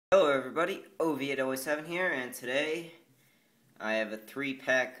Hello everybody, OV807 here, and today I have a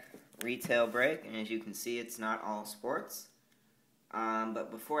 3-pack retail break, and as you can see it's not all sports.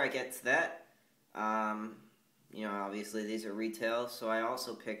 But before I get to that, obviously these are retail, so I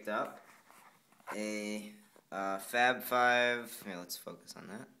also picked up a Fab 5, here let's focus on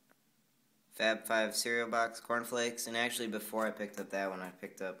that, Fab 5 cereal box cornflakes, and actually before I picked up that one I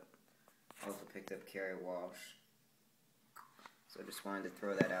also picked up Kerry Walsh. So I just wanted to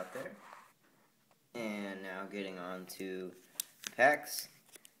throw that out there. And now getting on to the packs.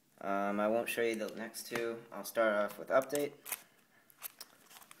 I won't show you the next two. I'll start off with Update.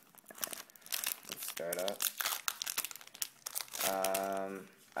 Let's start off.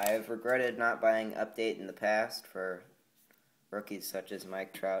 I've regretted not buying Update in the past for rookies such as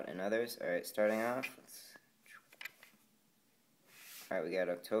Mike Trout and others. Alright, starting off. Alright, we got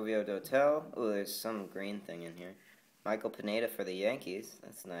Octavio Dotel. Oh, there's some green thing in here. Michael Pineda for the Yankees.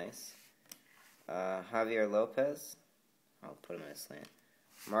 That's nice. Javier Lopez. I'll put him in a slant.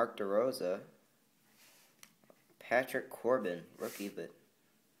 Mark DeRosa. Patrick Corbin. Rookie, but...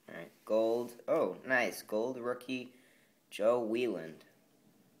 Alright. Gold. Oh, nice. Gold rookie Joe Wieland.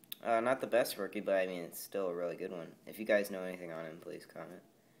 Not the best rookie, but I mean, it's still a really good one. If you guys know anything on him, please comment.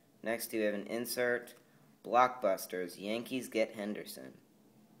 Next, we have an insert. Blockbusters. Yankees get Henderson.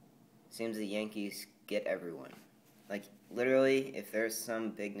 Seems the Yankees get everyone. Like, literally, if there's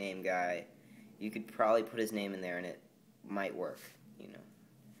some big name guy, you could probably put his name in there and it might work, you know.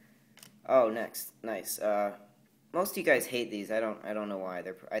 Oh, next. Nice. Most of you guys hate these. I don't know why.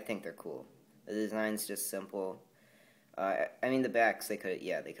 I think they're cool. The design's just simple. I mean, the backs, they could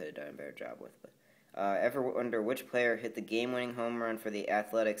have done a better job with. But ever wonder which player hit the game-winning home run for the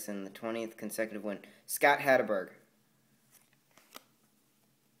Athletics in the 20th consecutive win? Scott Hatteberg.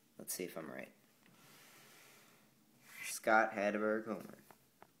 Let's see if I'm right. Scott Hatteberg homer.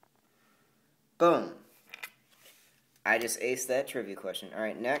 Boom. I just aced that trivia question.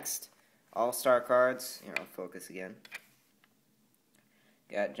 Alright, next. All-Star cards. Here, I'll focus again.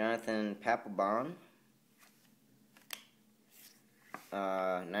 Got Jonathan Papelbon.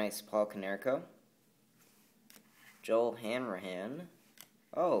 Nice. Paul Konerko. Joel Hanrahan.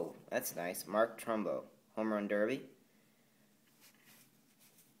 Oh, that's nice. Mark Trumbo. Home Run Derby.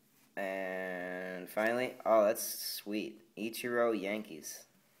 And finally, oh, that's sweet. Ichiro Yankees.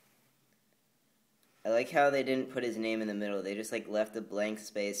 I like how they didn't put his name in the middle. They just, like, left a blank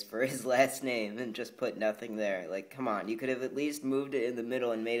space for his last name and just put nothing there. Like, come on. You could have at least moved it in the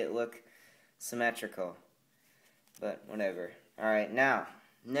middle and made it look symmetrical. But, whatever. Alright, now,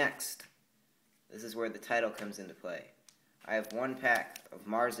 next. This is where the title comes into play. I have 1 pack of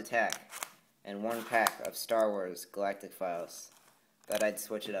Mars Attack and 1 pack of Star Wars Galactic Files. Thought I'd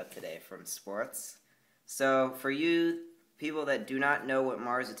switch it up today from sports. So, for you people that do not know what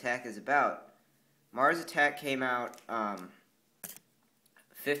Mars Attack is about, Mars Attack came out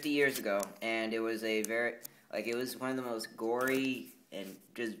 50 years ago, and it was it was one of the most gory and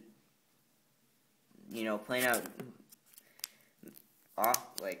just, plain out,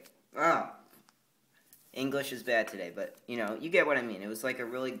 English is bad today, but, you get what I mean. It was like a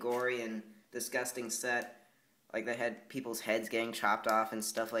really gory and disgusting set. Like, they had people's heads getting chopped off and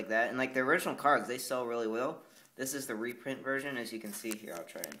stuff like that. And, like, the original cards, they sell really well. This is the reprint version, as you can see here. I'll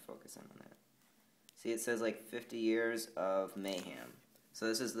try and focus in on that. See, it says, like, 50 years of mayhem. So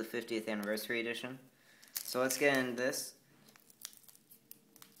this is the 50th anniversary edition. So let's get into this.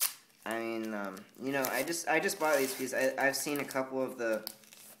 I mean, I just bought these pieces. I've seen a couple of the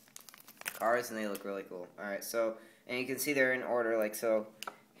cards, and they look really cool. Alright, so, and you can see they're in order, like, so...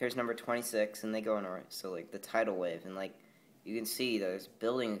 Here's number 26, and they go in order. So, like, the tidal wave, and, like, you can see there's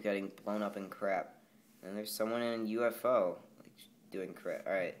buildings getting blown up and crap. And there's someone in a UFO, like, doing crap.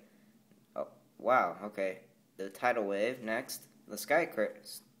 Alright. Oh, wow, okay. The tidal wave, next. The skyscraper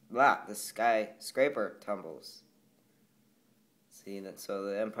tumbles. See, that? So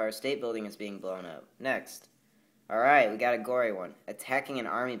the Empire State Building is being blown up. Next. Alright, we got a gory one. Attacking an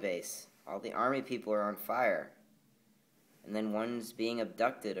army base. All the army people are on fire. And then one's being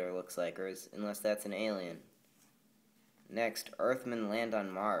abducted, or looks like, unless that's an alien. Next, Earthmen land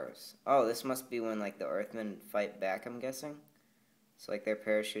on Mars. Oh, this must be when, like, the Earthmen fight back, I'm guessing. So, like, they're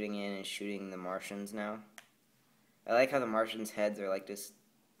parachuting in and shooting the Martians now. I like how the Martians' heads are, like, just,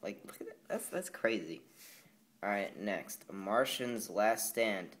 like, look at that. That's crazy. Alright, next. A Martian's Last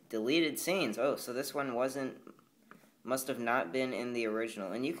Stand. Deleted scenes. Oh, so this one must have not been in the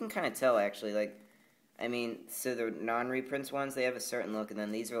original. And you can kind of tell, actually, like, I mean, so the non-reprints ones, they have a certain look, and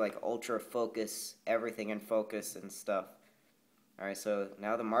then these are like ultra focus, everything in focus and stuff. Alright, so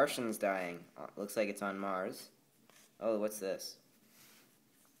now the Martian's dying. Looks like it's on Mars. Oh, what's this?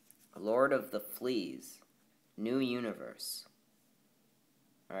 Lord of the Fleas. New universe.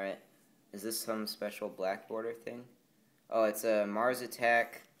 Alright. Is this some special black border thing? Oh, it's a Mars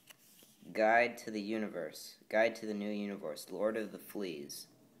Attack Guide to the Universe. Guide to the New Universe. Lord of the Fleas.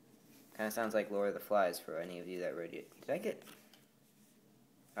 Kind of sounds like Lord of the Flies for any of you that read it. Did I get...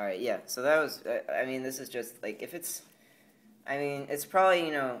 Alright, yeah. So that was... I mean, this is just, like, if it's... I mean, it's probably,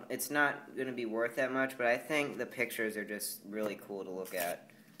 you know, it's not going to be worth that much, but I think the pictures are just really cool to look at.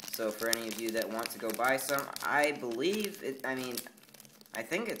 So for any of you that want to go buy some, I believe it, I mean, I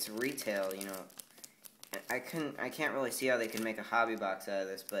think it's retail, you know. I can't really see how they can make a hobby box out of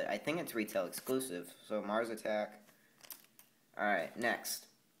this, but I think it's retail exclusive. So Mars Attack. Alright, next.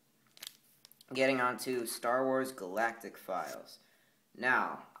 Getting on to Star Wars Galactic Files.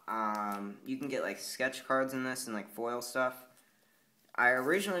 Now, you can get like sketch cards in this and like foil stuff. I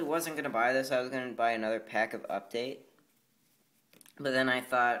originally wasn't going to buy this. I was going to buy another pack of Update. But then I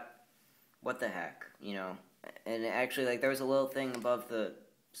thought, what the heck, you know. And actually, like, there was a little thing above the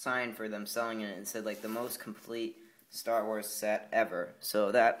sign for them selling it. And it said, like, the most complete Star Wars set ever. So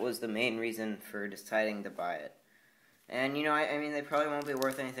that was the main reason for deciding to buy it. And, you know, I mean, they probably won't be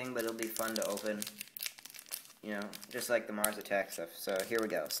worth anything, but it'll be fun to open. You know, just like the Mars Attack stuff. So here we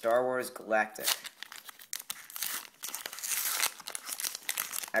go. Star Wars Galactic.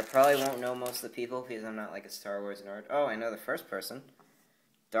 I probably won't know most of the people because I'm not like a Star Wars nerd. Oh, I know the first person.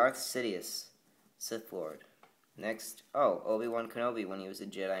 Darth Sidious, Sith Lord. Next, oh, Obi-Wan Kenobi when he was a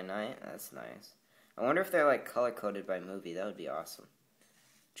Jedi Knight. That's nice. I wonder if they're like color-coded by movie. That would be awesome.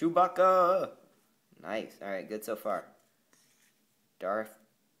 Chewbacca! Nice. Alright, good so far. Darth...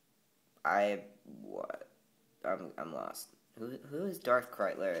 What? I'm lost. Who is Darth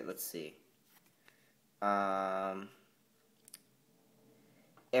Kreitler? Let's see.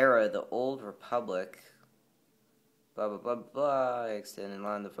 Era, the Old Republic. Blah, blah, blah, blah. Extended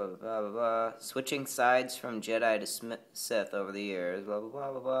line, blah, blah, blah, blah, blah. Switching sides from Jedi to Sith over the years. Blah, blah,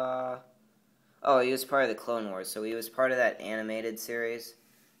 blah, blah, blah. Oh, he was part of the Clone Wars, so he was part of that animated series.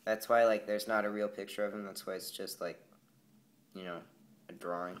 That's why, like, there's not a real picture of him. That's why it's just, like, you know, a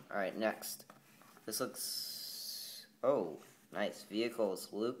drawing. Alright, next. This looks... Oh, nice. Vehicles.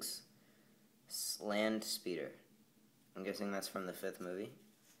 Luke's land speeder. I'm guessing that's from the 5th movie.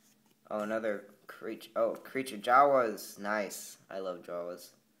 Oh, another creature. Oh, creature. Jawas. Nice. I love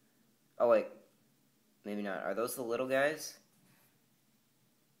Jawas. Oh, wait. Maybe not. Are those the little guys?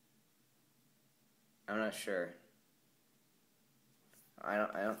 I'm not sure. I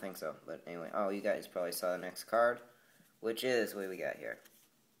don't think so. But anyway. Oh, you guys probably saw the next card. Which is what we got here.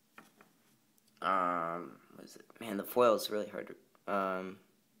 What is it? Man, the foil is really hard to...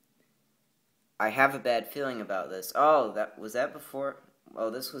 I have a bad feeling about this. Oh, was that before... Oh,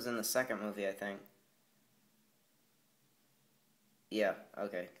 this was in the 2nd movie, I think. Yeah,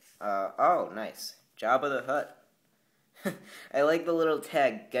 okay. Oh, nice. Jabba the Hutt. I like the little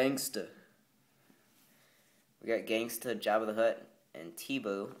tag, Gangsta. We got Gangsta, Jabba the Hutt, and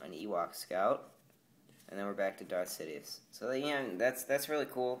T-Boo, an Ewok scout. And then we're back to Darth Sidious. So, yeah, that's really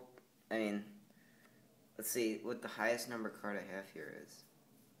cool. I mean, let's see what the highest number card I have here is.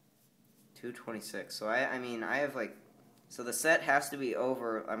 226. So, I mean, I have, like... So the set has to be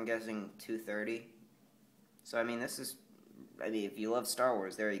over, I'm guessing, 230. So, I mean, this is... I mean, if you love Star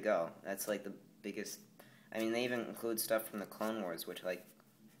Wars, there you go. That's, like, the biggest... I mean, they even include stuff from the Clone Wars, which, like,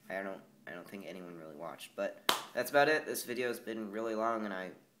 I don't think anyone really watched. But that's about it. This video has been really long, and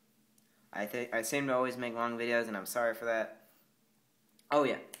I seem to always make long videos, and I'm sorry for that. Oh,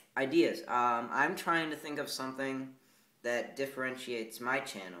 yeah. Ideas. I'm trying to think of something that differentiates my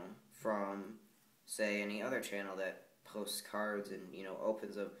channel from, say, any other channel that posts cards and, you know,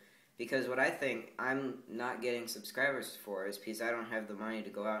 opens them. Because what I think I'm not getting subscribers for is because I don't have the money to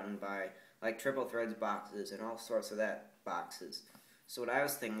go out and buy, like, Triple Threads boxes and all sorts of that boxes. So what I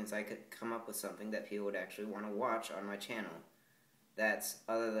was thinking is I could come up with something that people would actually want to watch on my channel that's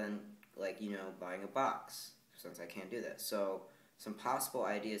other than, like, you know, buying a box, since I can't do that. So some possible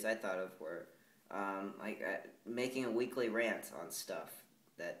ideas I thought of were, making a weekly rant on stuff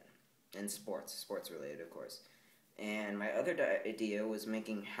that, in sports related, of course. And my other idea was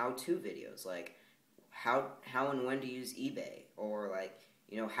making how-to videos, like how and when to use eBay, or like,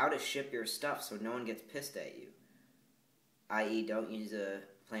 you know, how to ship your stuff so no one gets pissed at you, i.e. don't use a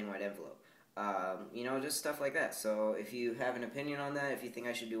plain white envelope. You know, just stuff like that. So if you have an opinion on that, if you think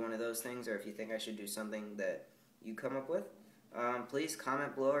I should do one of those things, or if you think I should do something that you come up with, please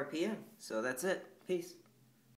comment below or PM. So that's it. Peace.